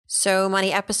So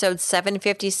Money episode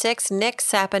 756, Nick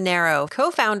Saponaro,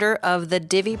 co-founder of the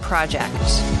Divi Project.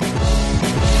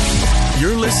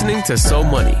 You're listening to So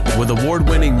Money with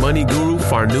award-winning money guru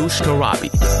Farnoosh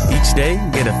Torabi. Each day,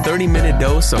 get a 30-minute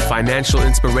dose of financial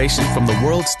inspiration from the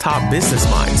world's top business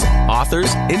minds,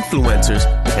 authors, influencers,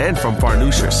 and from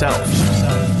Farnoosh herself.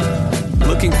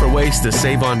 Looking for ways to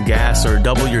save on gas or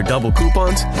double your double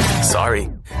coupons?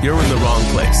 Sorry, you're in the wrong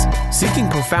place. Seeking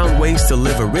profound ways to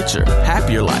live a richer,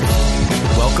 happier life.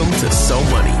 Welcome to So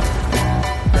Money.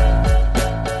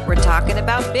 We're talking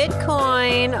about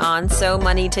Bitcoin on So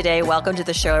Money today. Welcome to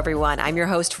the show, everyone. I'm your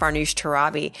host, Farnoosh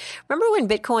Torabi. Remember when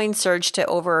Bitcoin surged to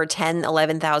over $10,000,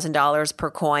 $11,000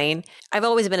 per coin? I've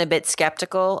always been a bit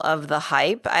skeptical of the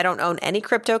hype. I don't own any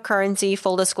cryptocurrency,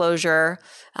 full disclosure.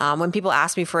 When people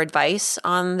ask me for advice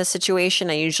on the situation,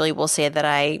 I usually will say that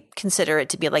I consider it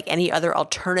to be like any other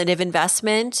alternative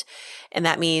investment. And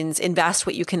that means invest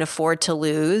what you can afford to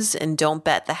lose and don't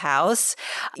bet the house.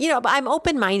 But I'm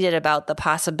open-minded about the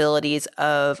possibilities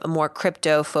of a more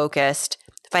crypto-focused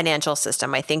financial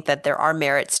system. I think that there are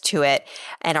merits to it.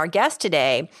 And our guest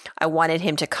today, I wanted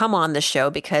him to come on the show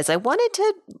because I wanted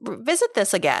to visit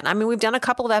this again. I mean, we've done a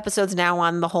couple of episodes now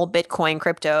on the whole Bitcoin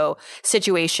crypto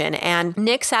situation, and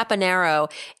Nick Saponaro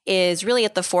is really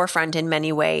at the forefront in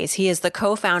many ways. He is the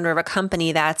co-founder of a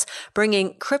company that's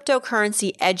bringing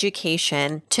cryptocurrency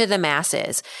education to the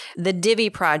masses. The Divi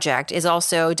Project is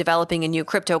also developing a new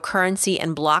cryptocurrency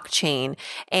and blockchain,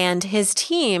 and his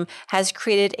team has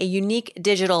created a unique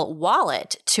digital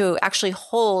wallet to actually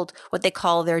hold what they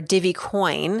call their Divi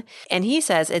coin. And he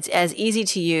says it's as easy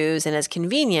to use and as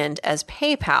convenient as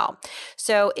PayPal.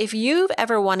 So if you've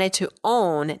ever wanted to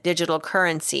own digital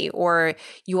currency, or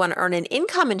you want to earn an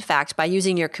income, in fact, by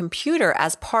using your computer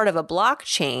as part of a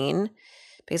blockchain,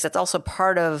 because that's also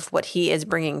part of what he is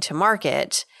bringing to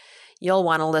market, you'll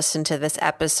want to listen to this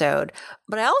episode.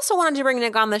 But I also wanted to bring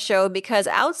Nick on the show because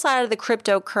outside of the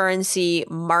cryptocurrency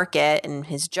market and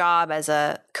his job as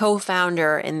a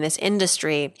co-founder in this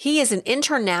industry, he is an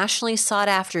internationally sought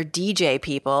after DJ,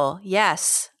 people.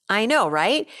 Yes, I know,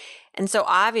 right? And so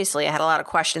obviously I had a lot of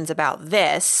questions about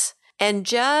this and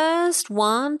just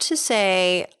want to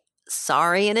say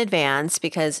sorry in advance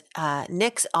because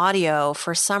Nick's audio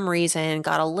for some reason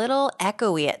got a little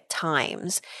echoey at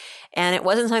times. And it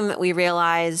wasn't something that we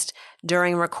realized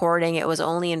during recording. It was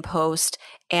only in post.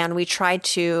 And we tried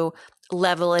to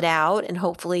level it out, and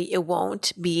hopefully it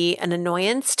won't be an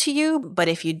annoyance to you. But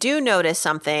if you do notice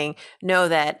something, know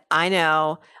that I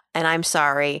know and I'm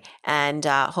sorry. And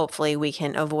hopefully we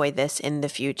can avoid this in the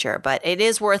future. But it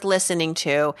is worth listening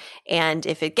to. And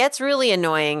if it gets really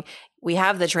annoying, we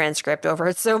have the transcript over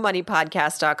at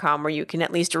SoMoneyPodcast.com where you can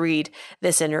at least read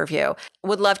this interview.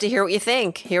 Would love to hear what you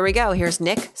think. Here we go. Here's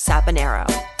Nick Saponaro.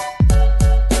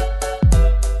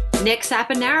 Nick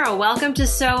Saponaro, welcome to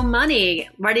So Money.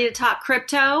 Ready to talk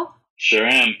crypto? Sure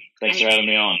am. Thanks for having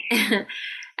me on.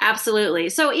 Absolutely.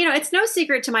 So, it's no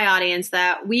secret to my audience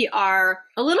that we are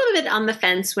a little bit on the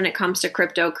fence when it comes to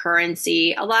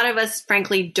cryptocurrency. A lot of us,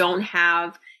 frankly, don't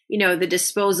have the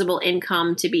disposable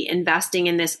income to be investing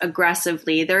in this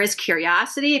aggressively. There is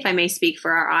curiosity, if I may speak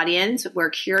for our audience. We're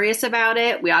curious about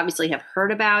it. We obviously have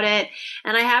heard about it.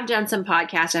 And I have done some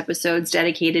podcast episodes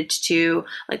dedicated to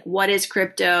what is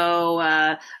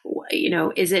crypto?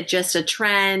 Is it just a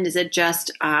trend? Is it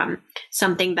just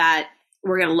something that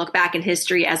we're going to look back in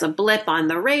history as a blip on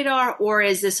the radar? Or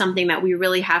is this something that we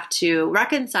really have to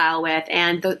reconcile with?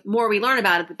 And the more we learn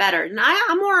about it, the better. And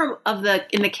I'm more of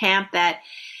in the camp that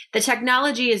the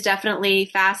technology is definitely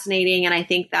fascinating. And I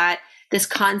think that this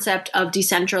concept of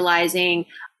decentralizing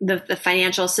the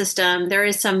financial system, there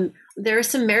is some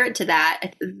merit to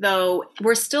that, though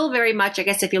we're still very much, I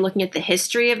guess, if you're looking at the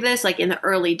history of this, in the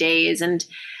early days. And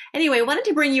anyway, I wanted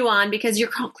to bring you on because you're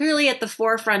clearly at the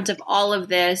forefront of all of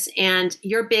this. And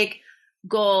your big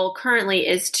goal currently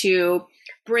is to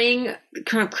bring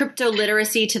kind of crypto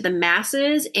literacy to the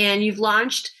masses. And you've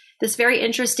launched this very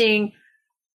interesting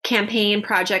campaign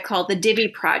project called the Divi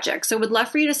Project. So would love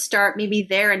for you to start maybe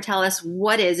there and tell us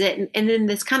what is it, and then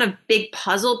this kind of big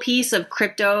puzzle piece of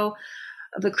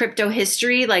the crypto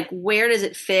history, where does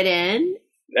it fit in?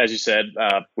 As you said,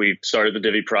 we started the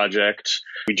Divi Project.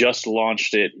 We just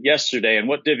launched it yesterday. And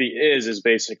what Divi is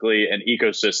basically an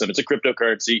ecosystem. It's a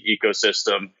cryptocurrency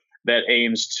ecosystem that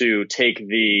aims to take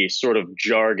the sort of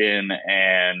jargon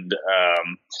and,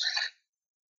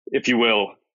 if you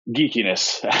will,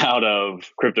 geekiness out of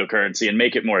cryptocurrency and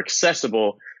make it more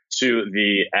accessible to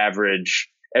the average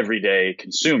everyday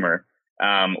consumer,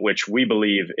 which we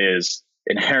believe is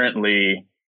inherently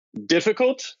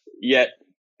difficult, yet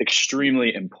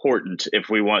extremely important if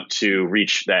we want to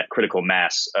reach that critical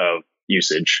mass of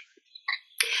usage.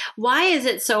 Why is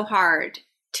it so hard,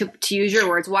 to use your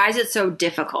words? Why is it so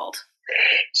difficult?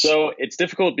 So it's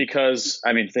difficult because,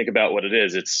 I mean, think about what it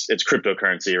is. It's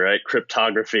cryptocurrency, right?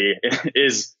 Cryptography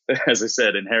is, as I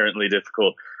said, inherently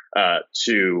difficult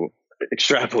to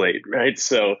extrapolate, right?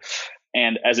 So,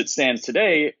 and as it stands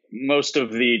today, most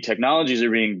of the technologies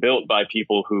are being built by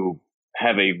people who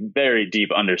have a very deep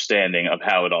understanding of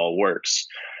how it all works.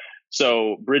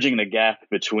 So bridging the gap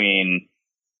between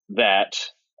that,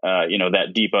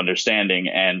 that deep understanding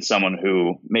and someone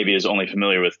who maybe is only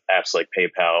familiar with apps like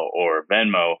PayPal or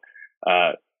Venmo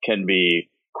can be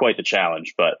quite the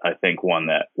challenge, but I think one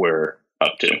that we're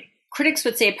up to. Critics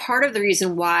would say part of the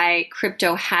reason why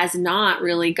crypto has not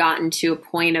really gotten to a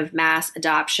point of mass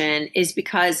adoption is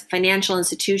because financial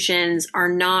institutions are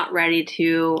not ready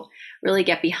to really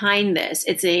get behind this.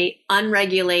 It's a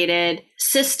unregulated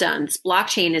system.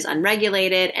 Blockchain is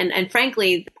unregulated. And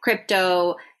frankly,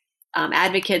 crypto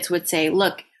advocates would say,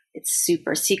 look, it's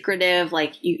super secretive.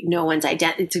 Like no one's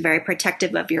it's very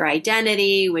protective of your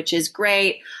identity, which is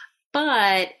great.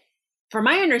 But from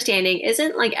my understanding,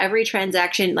 isn't like every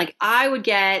transaction, like I would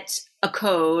get a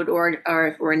code or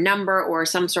a number or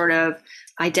some sort of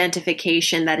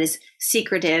identification that is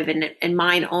secretive and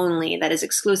mine only, that is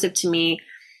exclusive to me,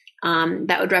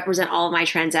 that would represent all of my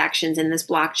transactions in this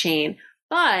blockchain.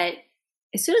 But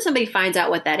as soon as somebody finds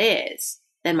out what that is,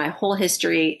 then my whole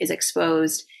history is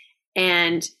exposed.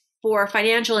 And for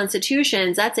financial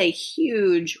institutions, that's a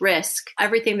huge risk.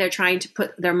 Everything they're trying to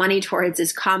put their money towards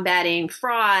is combating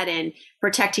fraud and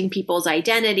protecting people's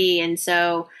identity. And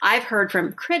so I've heard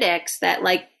from critics that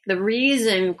like the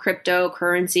reason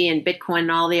cryptocurrency and Bitcoin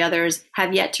and all the others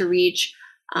have yet to reach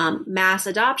mass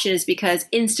adoption is because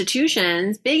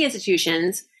institutions, big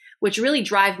institutions, which really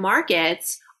drive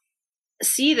markets,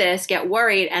 see this, get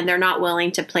worried, and they're not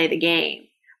willing to play the game.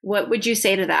 What would you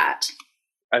say to that?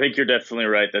 I think you're definitely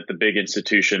right that the big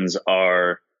institutions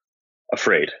are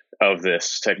afraid of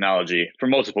this technology for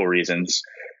multiple reasons.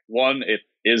 One, it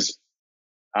is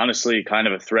honestly kind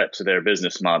of a threat to their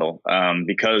business model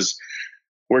because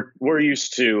we're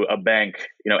used to a bank,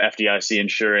 FDIC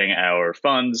insuring our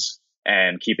funds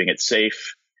and keeping it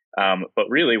safe. But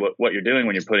really what you're doing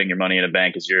when you're putting your money in a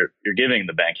bank is you're giving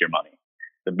the bank your money.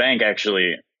 The bank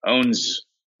actually owns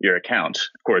your account.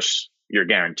 Of course, you're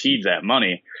guaranteed that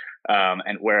money.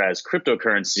 And whereas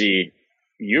cryptocurrency,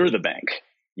 you're the bank.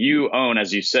 You own,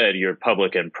 as you said, your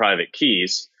public and private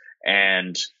keys,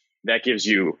 and that gives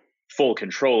you full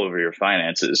control over your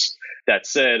finances. That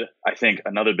said, I think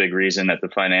another big reason that the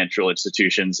financial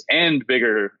institutions and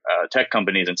bigger tech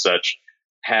companies and such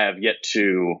have yet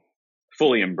to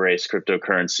fully embrace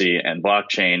cryptocurrency and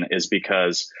blockchain is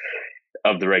because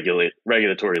of the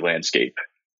regulatory landscape,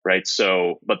 right?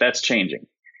 So, but that's changing.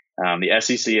 The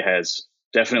SEC has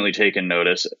definitely taken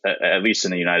notice, at least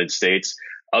in the United States.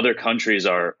 Other countries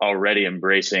are already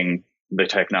embracing the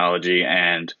technology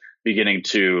and beginning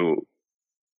to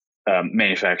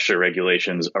manufacture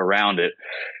regulations around it.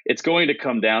 It's going to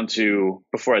come down to,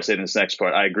 before I say this next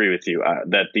part, I agree with you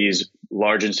that these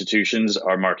large institutions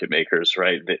are market makers,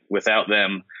 right? That without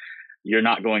them, you're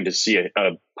not going to see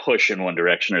a push in one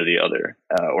direction or the other,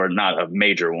 or not a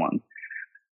major one.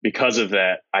 Because of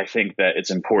that, I think that it's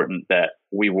important that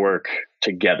we work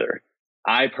together.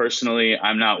 I personally,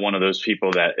 I'm not one of those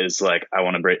people that is like, I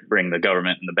want to bring the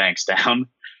government and the banks down.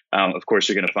 Of course,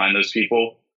 you're going to find those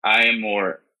people. I am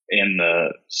more in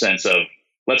the sense of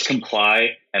let's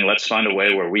comply and let's find a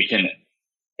way where we can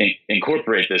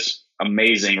incorporate this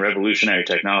amazing revolutionary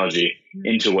technology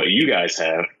into what you guys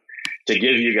have to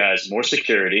give you guys more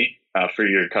security for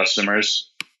your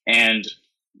customers and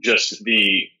just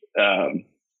the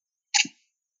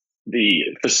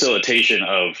facilitation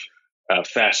of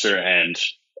faster and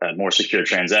more secure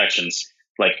transactions.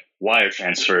 Like wire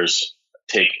transfers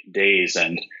take days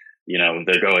and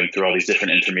they're going through all these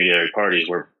different intermediary parties,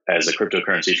 whereas a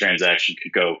cryptocurrency transaction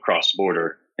could go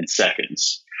cross-border in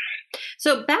seconds.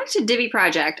 So back to Divi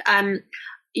Project.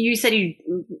 You said you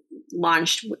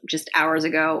launched just hours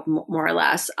ago, more or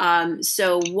less.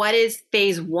 So what is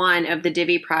phase one of the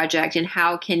Divi Project, and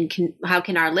how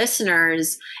can our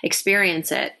listeners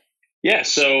experience it? Yeah,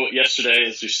 so yesterday,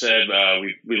 as you said,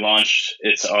 we launched.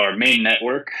 It's our main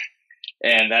network,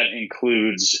 and that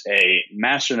includes a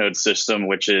masternode system,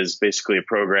 which is basically a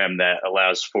program that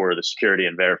allows for the security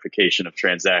and verification of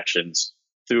transactions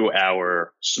through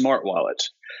our smart wallet.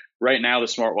 Right now, the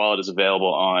smart wallet is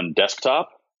available on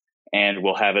desktop, and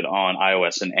we'll have it on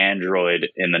iOS and Android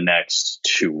in the next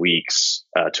 2 weeks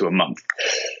to a month.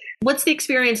 What's the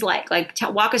experience like?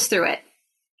 Walk us through it.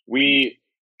 We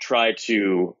try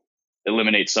to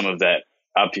eliminate some of that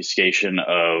obfuscation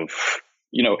of,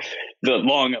 the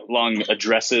long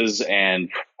addresses and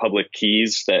public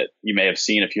keys that you may have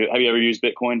seen. Have you ever used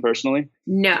Bitcoin personally?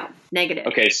 No, negative.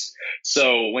 Okay.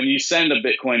 So when you send a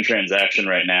Bitcoin transaction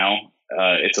right now,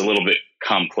 it's a little bit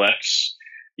complex.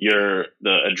 The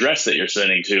address that you're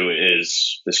sending to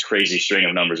is this crazy string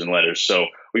of numbers and letters. So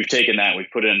we've taken that,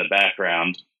 we've put it in the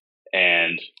background,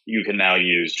 and you can now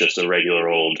use just a regular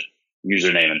old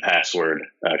username and password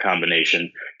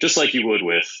combination, just like you would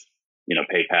with,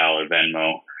 PayPal or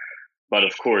Venmo. But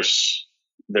of course,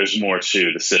 there's more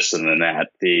to the system than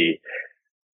that. The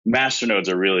masternodes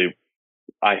are really,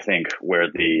 I think,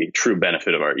 where the true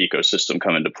benefit of our ecosystem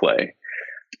come into play.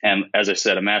 And as I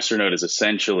said, a masternode is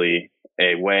essentially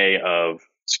a way of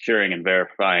securing and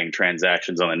verifying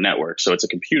transactions on the network. So it's a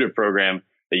computer program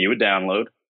that you would download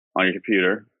on your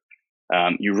computer.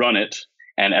 You run it,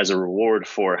 and as a reward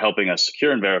for helping us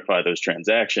secure and verify those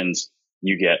transactions,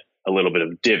 you get a little bit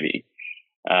of Divi,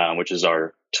 which is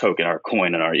our token, our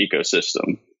coin in our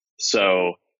ecosystem.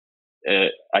 So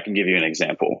I can give you an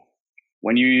example.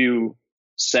 When you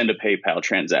send a PayPal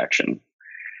transaction,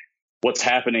 what's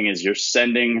happening is you're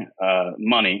sending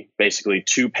money basically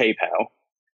to PayPal.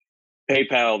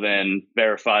 PayPal then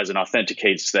verifies and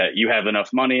authenticates that you have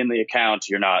enough money in the account.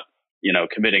 You're not,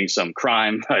 committing some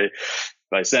crime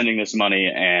by sending this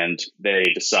money, and they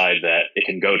decide that it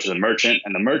can go to the merchant,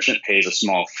 and the merchant pays a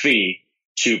small fee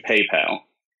to PayPal.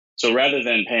 So rather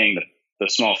than paying the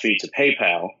small fee to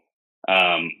PayPal,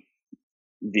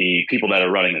 the people that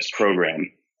are running this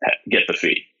program get the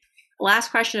fee.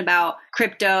 Last question about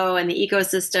crypto and the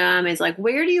ecosystem is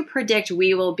where do you predict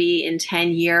we will be in 10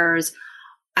 years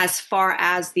as far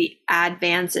as the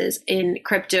advances in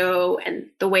crypto and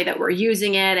the way that we're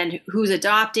using it and who's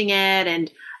adopting it?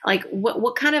 And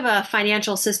what kind of a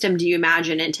financial system do you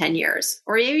imagine in 10 years?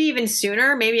 Or maybe even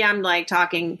sooner? Maybe I'm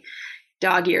talking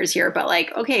dog years here, but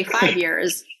 5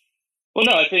 years. Well,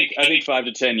 no, I think 5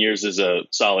 to 10 years is a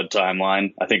solid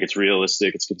timeline. I think it's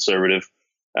realistic. It's conservative.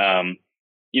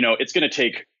 It's going to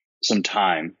take some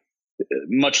time,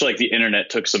 much like the internet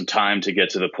took some time to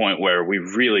get to the point where we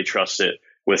really trust it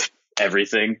with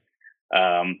everything,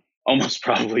 almost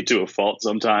probably to a fault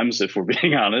sometimes, if we're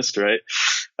being honest, right?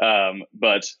 I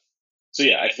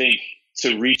think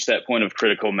to reach that point of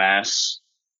critical mass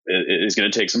is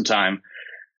going to take some time.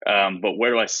 But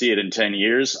where do I see it in 10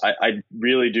 years? I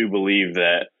really do believe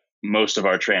that most of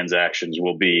our transactions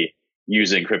will be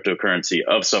using cryptocurrency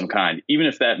of some kind, even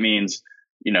if that means,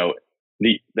 that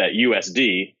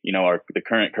USD, the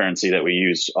current currency that we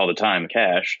use all the time,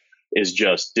 cash, is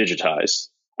just digitized.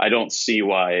 I don't see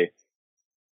why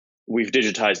we've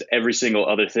digitized every single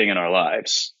other thing in our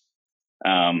lives,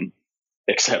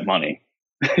 except money.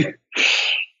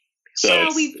 So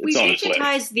we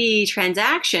digitized the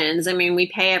transactions. I mean, we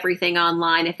pay everything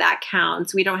online, if that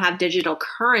counts. We don't have digital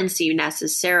currency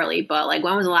necessarily, but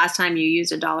when was the last time you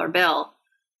used a dollar bill?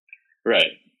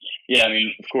 Right. Yeah. I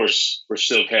mean, of course,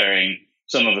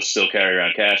 some of us still carry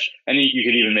around cash. And you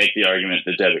could even make the argument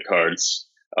that debit cards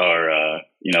are,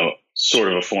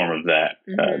 sort of a form of that,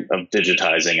 of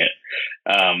digitizing it.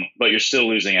 But you're still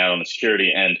losing out on the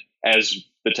security. And as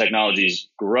the technologies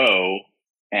grow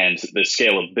and the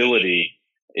scalability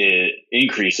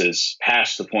increases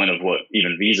past the point of what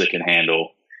even Visa can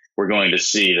handle, we're going to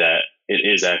see that it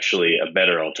is actually a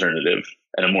better alternative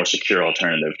and a more secure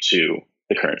alternative to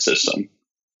the current system.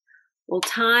 Well,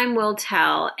 time will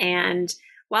tell. And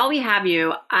while we have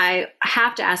you, I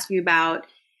have to ask you about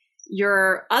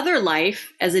your other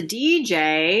life as a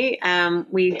DJ.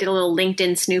 We did a little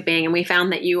LinkedIn snooping, and we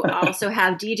found that you also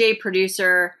have DJ,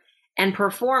 producer, and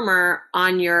performer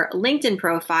on your LinkedIn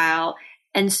profile.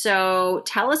 And so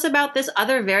tell us about this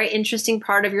other very interesting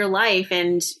part of your life,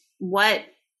 and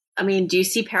do you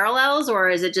see parallels, or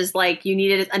is it just you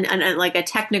needed a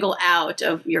technical out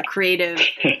of your creative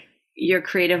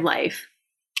life?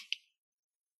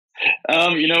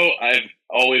 I've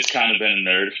always kind of been a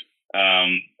nerd,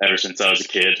 ever since I was a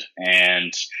kid.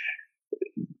 And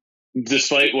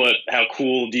despite how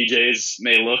cool DJs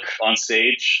may look on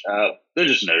stage, they're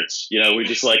just nerds. We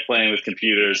just like playing with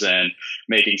computers and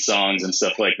making songs and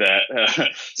stuff like that.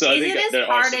 So is it as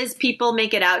hard as people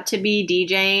make it out to be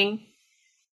DJing?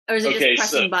 Or is it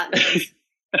just pressing buttons?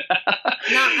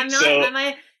 It's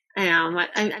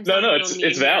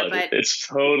valid. It's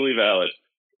totally valid.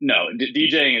 No,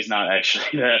 DJing is not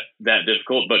actually that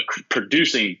difficult, but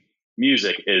producing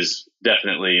music is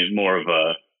definitely more of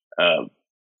a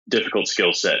difficult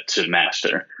skill set to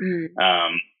master.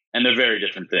 And they're very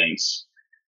different things.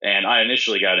 And I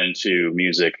initially got into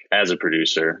music as a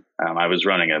producer. I was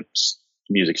running a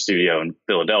music studio in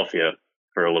Philadelphia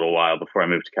for a little while before I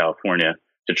moved to California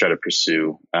to try to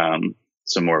pursue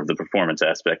some more of the performance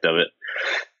aspect of it.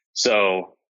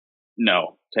 So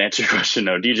no, to answer your question,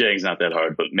 no, DJing is not that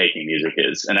hard, but making music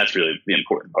is, and that's really the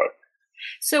important part.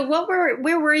 So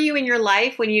where were you in your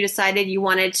life when you decided you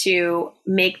wanted to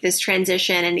make this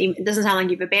transition? And it doesn't sound like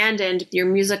you've abandoned your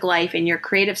music life and your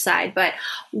creative side, but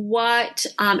what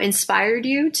inspired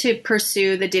you to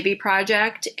pursue the Divi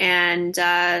project? And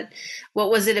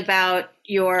what was it about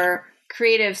your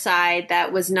creative side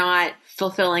that was not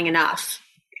fulfilling enough?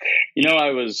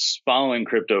 I was following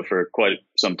crypto for quite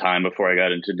some time before I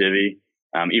got into Divi.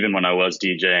 Even when I was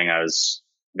DJing, I was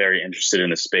very interested in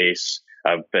the space.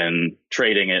 I've been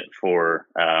trading it for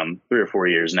 3 or 4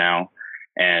 years now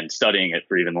and studying it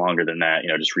for even longer than that,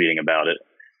 just reading about it.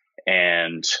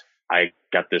 And I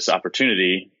got this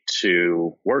opportunity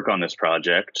to work on this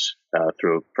project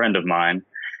through a friend of mine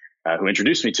who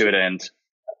introduced me to it. And,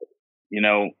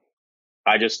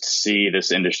 I just see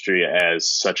this industry as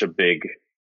such a big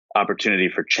opportunity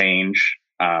for change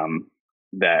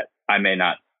that I may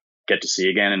not get to see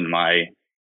again in my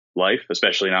life,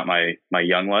 especially not my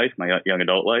young life, my young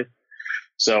adult life.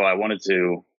 So I wanted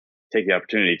to take the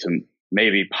opportunity to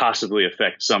maybe possibly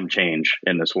affect some change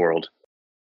in this world.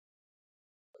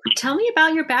 Tell me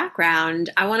about your background.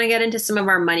 I want to get into some of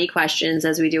our money questions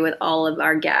as we do with all of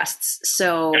our guests.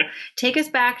 So take us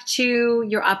back to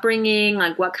your upbringing,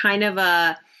 like you're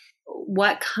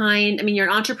an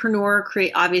entrepreneur,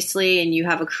 obviously, and you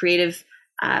have a creative,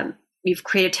 you've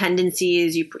creative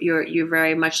tendencies. You're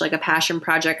very much like a passion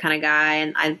project kind of guy.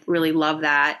 And I really love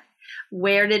that.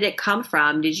 Where did it come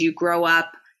from? Did you grow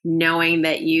up knowing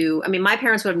that my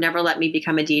parents would have never let me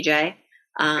become a DJ.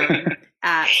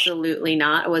 Absolutely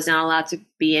not. I was not allowed to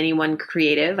be anyone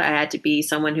creative. I had to be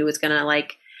someone who was going to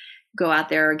go out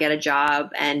there, get a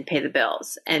job and pay the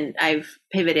bills. And I've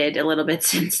pivoted a little bit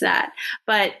since that.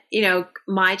 But,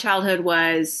 my childhood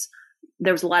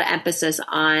there was a lot of emphasis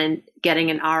on getting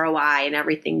an ROI in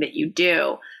everything that you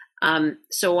do.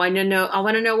 So I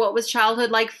want to know what was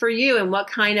childhood like for you and what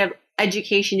kind of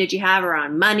education did you have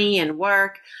around money and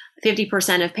work?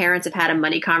 50% of parents have had a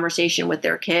money conversation with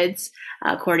their kids,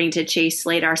 according to Chase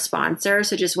Slate, our sponsor.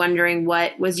 So just wondering,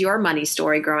 what was your money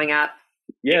story growing up?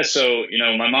 Yeah. So,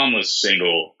 my mom was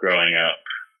single growing up.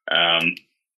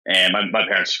 And my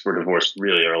parents were divorced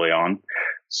really early on.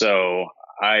 So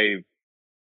I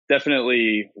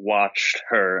definitely watched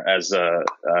her as a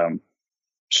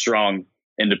strong,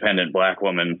 independent Black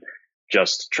woman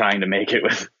just trying to make it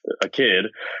with a kid.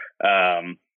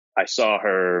 I saw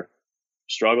her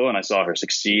struggle and I saw her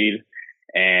succeed.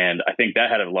 And I think that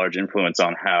had a large influence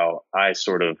on how I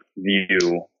sort of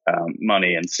view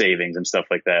money and savings and stuff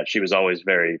like that. She was always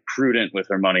very prudent with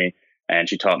her money. And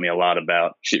she taught me a lot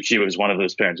about, she was one of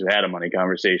those parents who had a money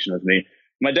conversation with me.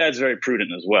 My dad's very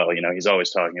prudent as well. He's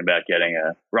always talking about getting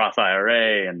a Roth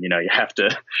IRA and, you have to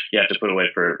put away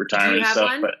for retirement and stuff.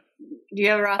 One? But do you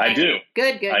have a Roth IRA? I do.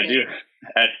 Good. I do,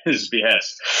 at his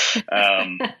behest.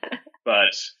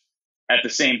 But at the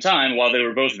same time, while they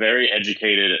were both very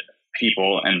educated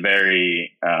people and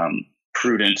very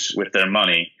prudent with their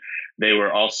money, they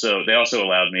also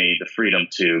allowed me the freedom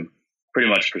to pretty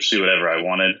much pursue whatever I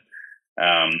wanted.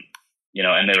 And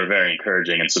they were very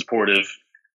encouraging and supportive.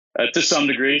 To some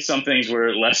degree, some things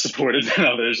were less supportive than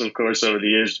others, of course, over the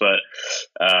years. But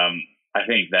I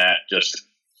think that just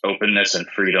openness and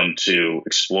freedom to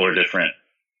explore different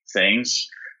things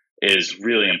is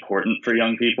really important for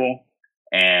young people.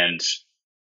 And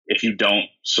if you don't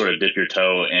sort of dip your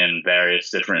toe in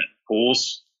various different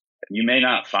pools, you may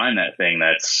not find that thing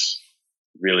that's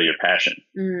really your passion.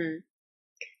 Mm.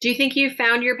 Do you think you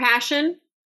found your passion?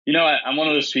 I'm one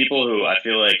of those people who I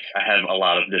feel like I have a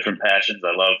lot of different passions.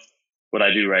 I love what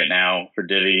I do right now for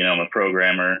Divi. I'm a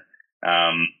programmer,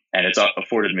 and it's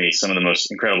afforded me some of the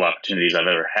most incredible opportunities I've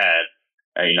ever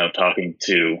had, talking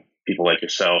to people like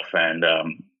yourself and,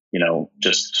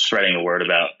 just spreading the word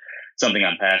about something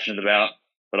I'm passionate about,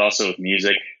 but also with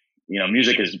music.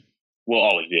 Music will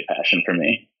always be a passion for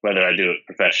me, whether I do it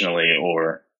professionally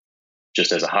or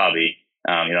just as a hobby.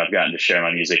 I've gotten to share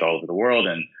my music all over the world,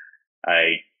 and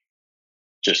I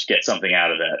just get something out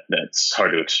of that that's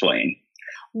hard to explain.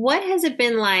 What has it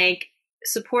been like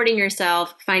supporting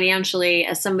yourself financially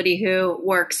as somebody who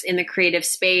works in the creative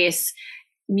space,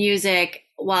 music?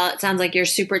 While it sounds like you're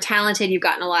super talented, you've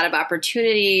gotten a lot of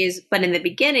opportunities, but in the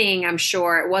beginning, I'm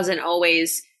sure it wasn't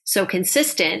always so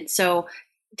consistent. So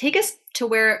take us to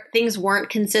where things weren't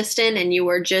consistent and you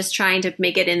were just trying to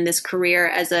make it in this career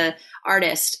as a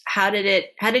artist. How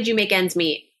did you make ends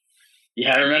meet?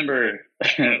 Yeah, I remember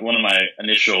one of my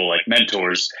initial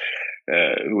mentors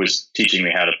who was teaching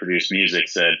me how to produce music,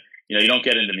 said, you don't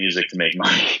get into music to make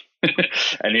money.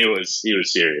 And he was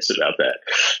serious about that.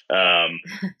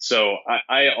 So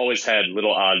I always had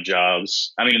little odd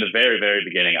jobs. I mean, in the very, very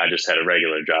beginning, I just had a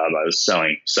regular job. I was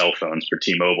selling cell phones for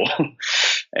T-Mobile.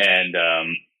 And,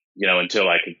 until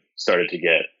I started to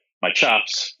get my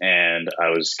chops, and I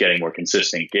was getting more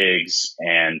consistent gigs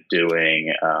and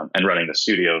doing, and running the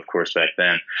studio, of course, back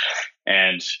then.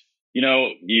 And,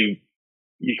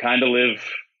 you kind of live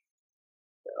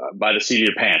by the seat of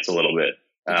your pants a little bit.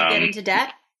 Did you get into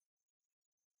debt?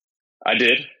 I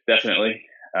did, definitely.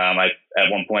 I,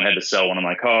 at one point, had to sell one of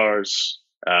my cars.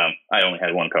 I only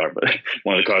had one car, but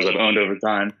one of the cars I've owned over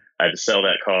time. I had to sell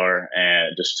that car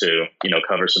and just to,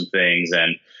 cover some things.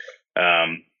 And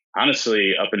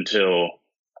honestly, up until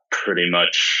pretty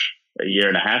much a year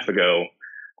and a half ago,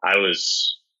 I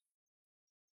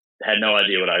had no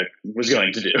idea what I was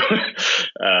going to do.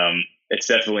 It's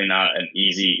definitely not an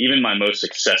easy, even my most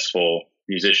successful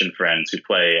musician friends who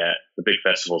play at the big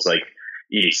festivals like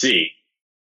EDC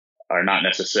are not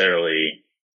necessarily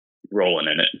rolling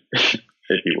in it,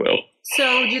 if you will.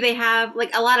 So do they have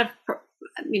like a lot of,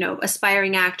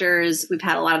 aspiring actors? We've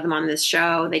had a lot of them on this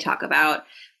show. They talk about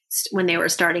when they were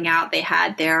starting out, they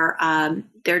had their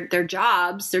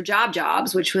jobs,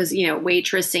 which was,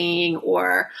 waitressing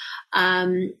or,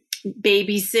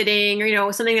 babysitting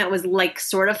or, something that was like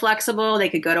sort of flexible. They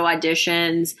could go to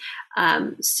auditions.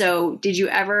 So did you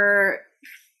ever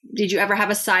have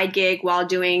a side gig while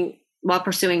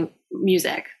pursuing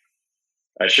music?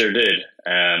 I sure did.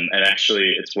 And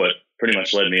actually it's what pretty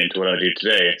much led me into what I do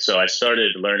today. So I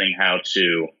started learning how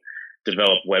to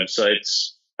develop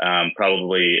websites,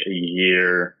 probably a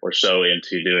year or so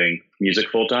into doing music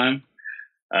full time.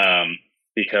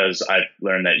 Because I've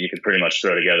learned that you can pretty much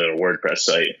throw together a WordPress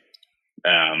site.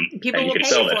 People and you will can pay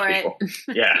sell you that for to people.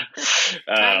 it.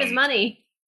 Yeah. Time is money.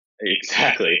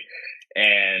 Exactly.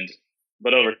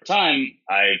 But over time,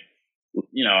 I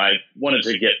wanted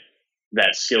to get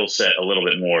that skill set a little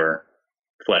bit more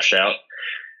fleshed out.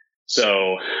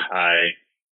 So I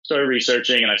started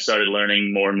researching and I started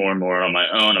learning more and more and more on my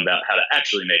own about how to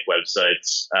actually make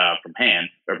websites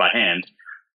by hand,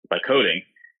 by coding,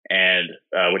 and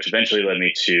which eventually led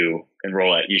me to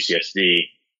enroll at UCSD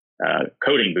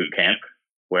coding boot camp,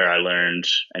 where I learned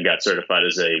and got certified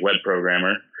as a web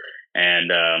programmer.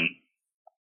 And,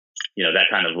 that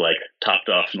kind of like topped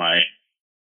off my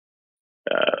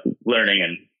learning.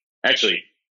 And actually,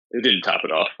 it didn't top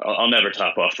it off. I'll never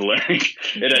top off the learning.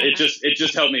 It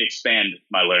just helped me expand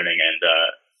my learning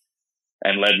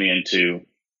and led me into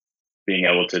being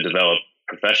able to develop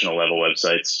professional level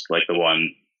websites like the one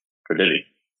for Divi.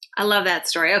 I love that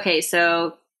story. Okay,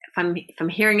 so if I'm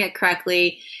hearing it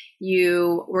correctly,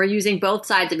 you were using both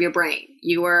sides of your brain.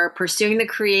 You were pursuing the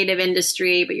creative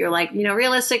industry, but you're like,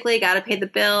 realistically, got to pay the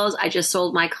bills. I just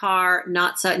sold my car.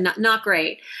 Not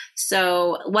great.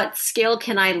 So what skill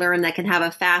can I learn that can have a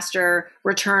faster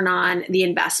return on the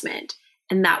investment?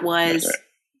 And that was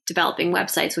developing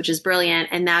websites, which is brilliant.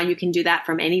 And now you can do that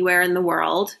from anywhere in the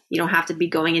world. You don't have to be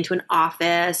going into an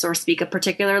office or speak a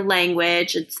particular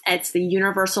language. It's the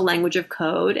universal language of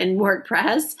code and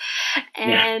WordPress.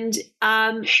 And,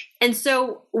 and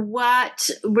so what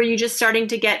were you just starting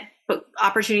to get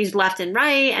opportunities left and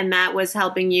right? And that was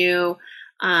helping you.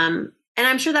 And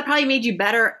I'm sure that probably made you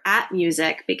better at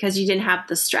music because you didn't have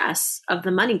the stress of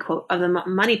the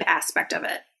money aspect of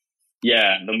it.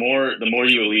 Yeah, the more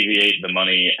you alleviate the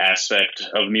money aspect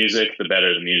of music, the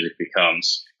better the music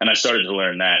becomes. And I started to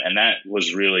learn that. And that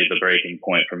was really the breaking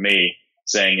point for me,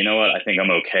 saying, you know what, I think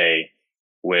I'm okay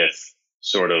with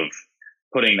sort of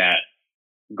putting that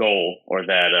goal or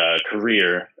that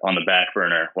career on the back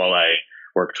burner while I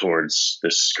work towards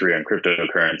this career in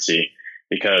cryptocurrency,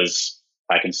 because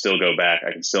I can still go back.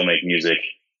 I can still make music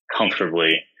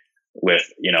comfortably with,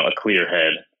 a clear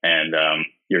head. And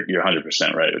you're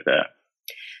 100% right with that.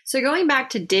 So going back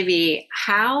to Divi,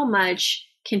 how much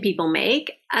can people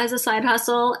make as a side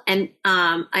hustle? And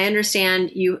I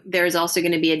understand there's also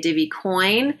going to be a Divi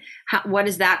coin. What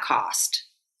does that cost?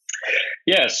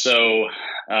 Yeah, so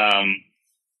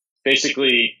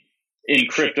basically in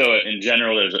crypto in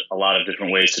general, there's a lot of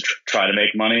different ways to try to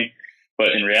make money.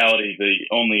 But in reality, the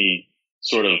only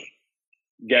sort of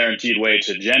guaranteed way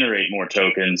to generate more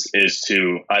tokens is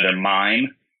to either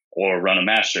mine or run a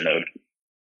masternode.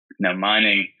 Now,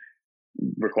 mining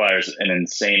requires an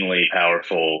insanely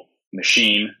powerful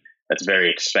machine that's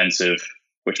very expensive,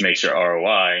 which makes your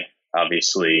ROI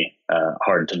obviously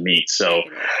hard to meet. So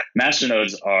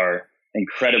masternodes are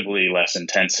incredibly less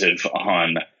intensive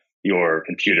on your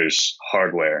computer's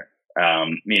hardware,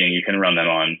 meaning you can run them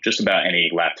on just about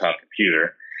any laptop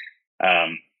computer.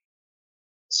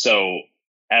 So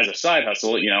as a side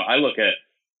hustle, I look at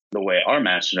the way our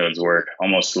masternodes work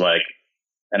almost like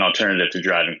an alternative to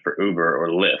driving for Uber or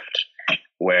Lyft,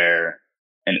 where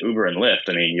in Uber and Lyft,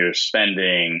 I mean, you're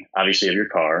spending, obviously, of your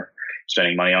car,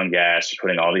 spending money on gas, you're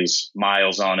putting all these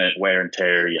miles on it, wear and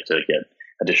tear, you have to get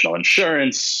additional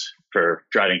insurance for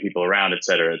driving people around, et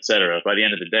cetera, et cetera. By the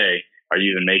end of the day, are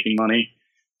you even making money?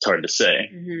 It's hard to say.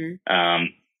 Mm-hmm.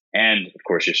 And of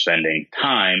course, you're spending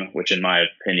time, which in my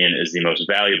opinion is the most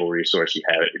valuable resource you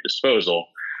have at your disposal.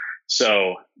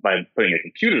 So by putting a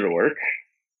computer to work,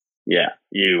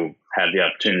 you have the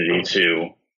opportunity to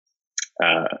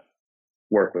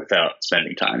work without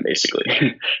spending time, basically,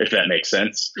 if that makes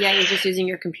sense. Yeah, you're just using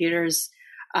your computer's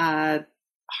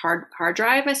hard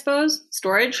drive, I suppose,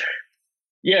 storage.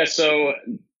 Yeah, so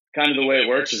kind of the way it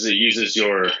works is it uses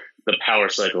the power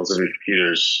cycles of your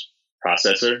computer's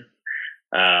processor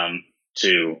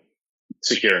to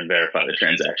secure and verify the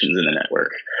transactions in the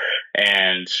network.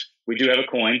 And we do have a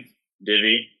coin.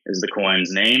 Divi is the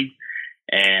coin's name,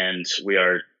 and we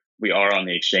are on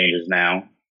the exchanges now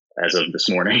as of this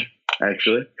morning,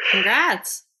 actually.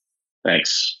 Congrats.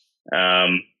 Thanks.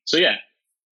 So yeah.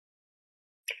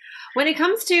 When it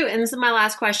comes to, and this is my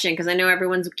last question, because I know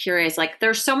everyone's curious, like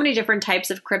there's so many different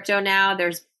types of crypto now.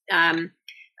 There's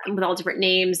with all different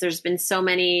names. There's been so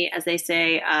many, as they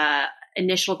say,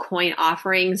 initial coin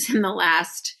offerings in the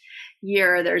last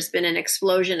year. There's been an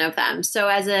explosion of them. So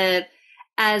as a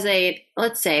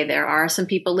let's say there are some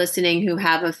people listening who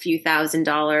have a few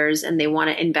 $1,000s and they want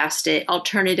to invest it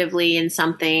alternatively in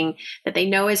something that they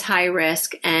know is high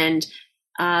risk, and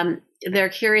they're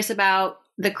curious about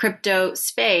the crypto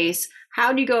space.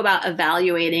 How do you go about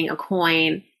evaluating a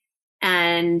coin,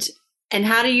 and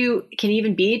how can you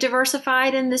even be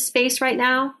diversified in this space right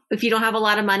now if you don't have a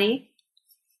lot of money?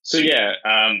 So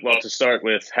well, to start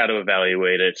with how to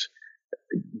evaluate it,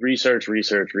 research,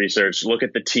 look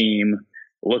at the team,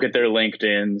 look at their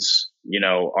LinkedIns,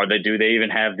 do they even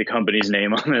have the company's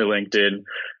name on their LinkedIn?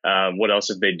 What else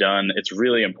have they done? It's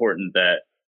really important that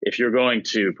if you're going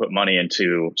to put money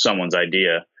into someone's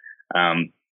idea,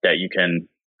 that you can,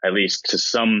 at least to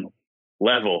some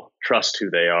level, trust who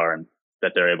they are and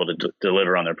that they're able to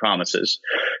deliver on their promises.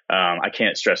 I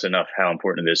can't stress enough how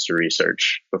important it is to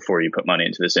research before you put money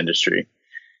into this industry.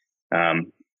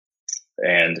 And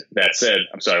that said,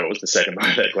 I'm sorry, what was the second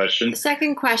part of that question? The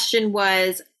second question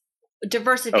was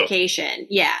diversification. Oh.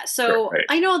 Yeah. So right.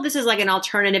 I know this is like an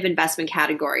alternative investment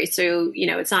category. So,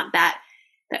 it's not that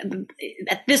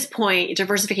at this point,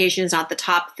 diversification is not the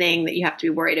top thing that you have to be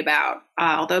worried about.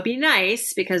 Although it'd be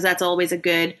nice, because that's always a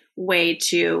good way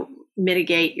to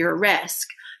mitigate your risk.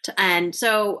 And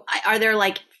so are there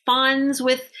like funds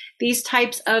with these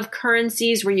types of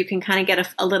currencies where you can kind of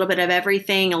get a little bit of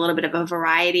everything, a little bit of a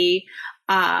variety?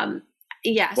 Well,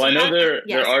 so I know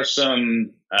there are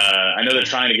some, I know they're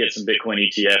trying to get some Bitcoin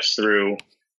ETFs through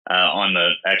on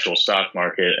the actual stock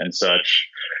market and such,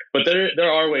 but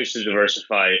there are ways to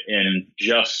diversify in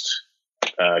just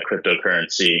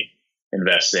cryptocurrency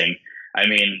investing. I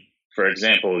mean, for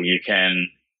example, you can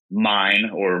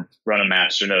mine or run a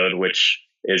masternode, which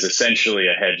is essentially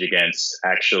a hedge against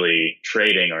actually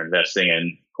trading or investing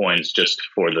in coins just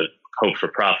for the hope for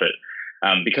profit.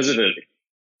 Because of the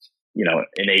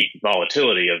innate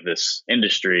volatility of this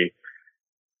industry,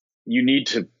 you need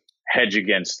to hedge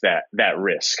against that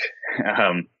risk.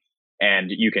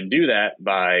 And you can do that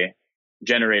by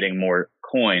generating more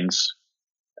coins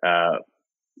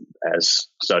as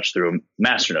such through a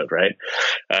masternode, right?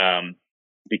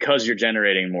 Because you're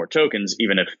generating more tokens,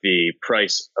 even if the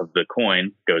price of the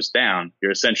coin goes down,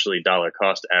 you're essentially dollar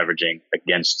cost averaging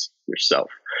against yourself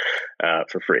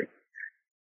for free.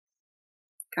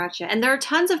 Gotcha. And there are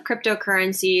tons of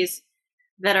cryptocurrencies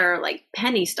that are like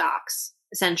penny stocks,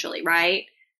 essentially, right?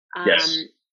 Yes.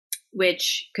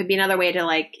 Which could be another way to,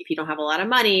 like, if you don't have a lot of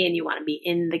money and you want to be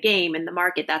in the game, in the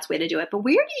market, that's the way to do it. But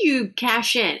where do you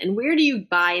cash in and where do you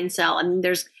buy and sell? I mean,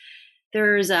 there's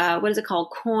what is it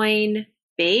called?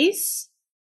 Coinbase?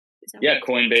 Yeah,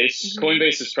 Coinbase. Mm-hmm.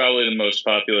 Coinbase is probably the most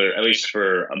popular, at least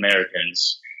for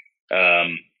Americans,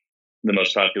 the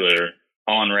most popular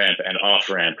on-ramp and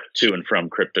off-ramp to and from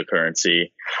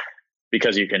cryptocurrency,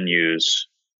 because you can use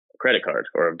a credit card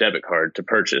or a debit card to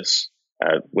purchase,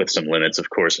 with some limits,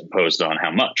 of course, imposed on how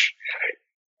much.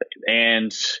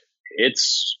 And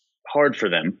it's hard for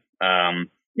them.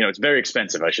 It's very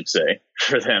expensive, I should say,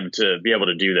 for them to be able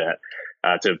to do that,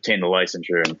 to obtain the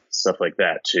licensure and stuff like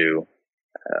that, to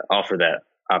offer that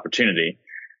opportunity.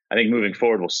 I think moving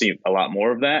forward, we'll see a lot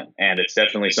more of that. And it's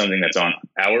definitely something that's on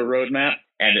our roadmap.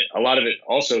 And a lot of it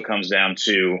also comes down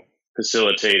to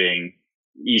facilitating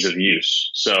ease of use.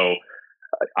 So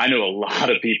I know a lot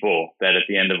of people that at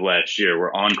the end of last year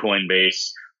were on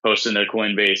Coinbase, posting their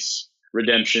Coinbase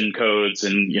redemption codes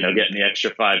and, getting the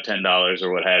extra $5, $10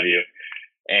 or what have you.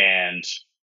 And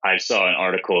I saw an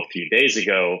article a few days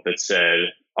ago that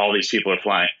said all these people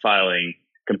are filing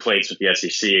complaints with the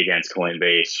SEC against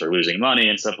Coinbase for losing money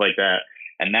and stuff like that.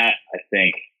 And that, I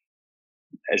think,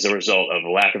 as a result of a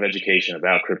lack of education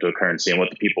about cryptocurrency and what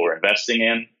the people are investing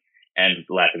in and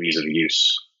lack of ease of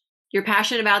use. You're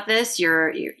passionate about this.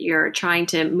 You're trying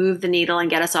to move the needle and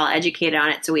get us all educated on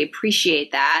it. So we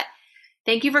appreciate that.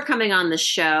 Thank you for coming on the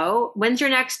show. When's your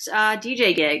next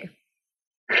DJ gig?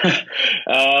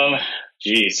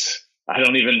 Geez, I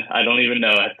don't even know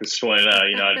at this point.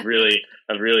 I've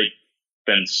really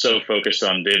been so focused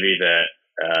on Divi that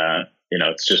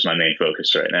it's just my main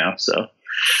focus right now.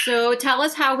 So tell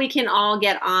us how we can all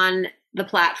get on the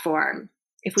platform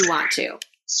if we want to.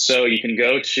 So you can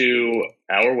go to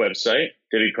our website,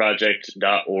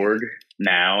 diviproject.org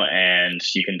now, and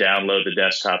you can download the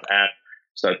desktop app,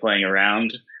 start playing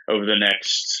around. Over the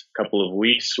next couple of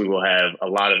weeks, we will have a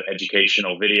lot of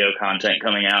educational video content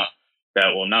coming out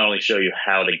that will not only show you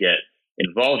how to get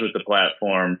involved with the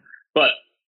platform, but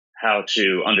how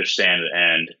to understand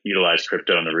and utilize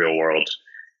crypto in the real world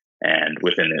and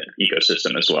within the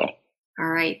ecosystem as well. All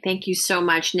right. Thank you so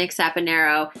much, Nick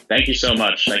Saponaro. Thank you so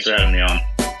much. Thanks for having me on.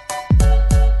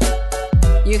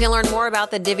 You can learn more about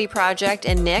the Divi Project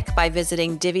and Nick by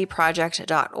visiting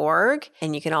diviproject.org.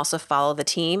 And you can also follow the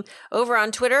team over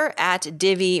on Twitter at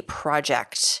Divi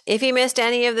Project. If you missed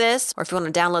any of this, or if you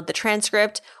want to download the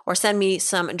transcript or send me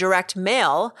some direct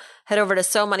mail, head over to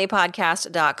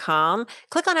SoMoneyPodcast.com,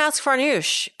 click on Ask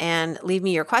Farnoosh, and leave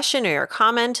me your question or your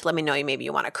comment. Let me know maybe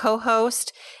you want to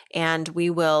co-host, and we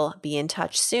will be in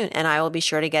touch soon. And I will be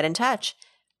sure to get in touch.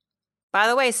 By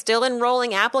the way, still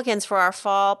enrolling applicants for our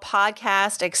fall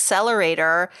podcast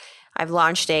accelerator. I've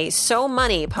launched a So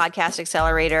Money podcast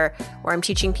accelerator where I'm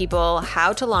teaching people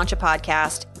how to launch a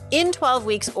podcast in 12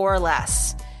 weeks or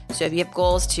less. So if you have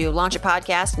goals to launch a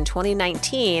podcast in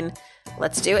 2019,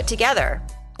 let's do it together.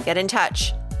 Get in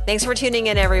touch. Thanks for tuning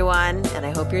in, everyone, and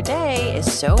I hope your day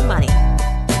is so money.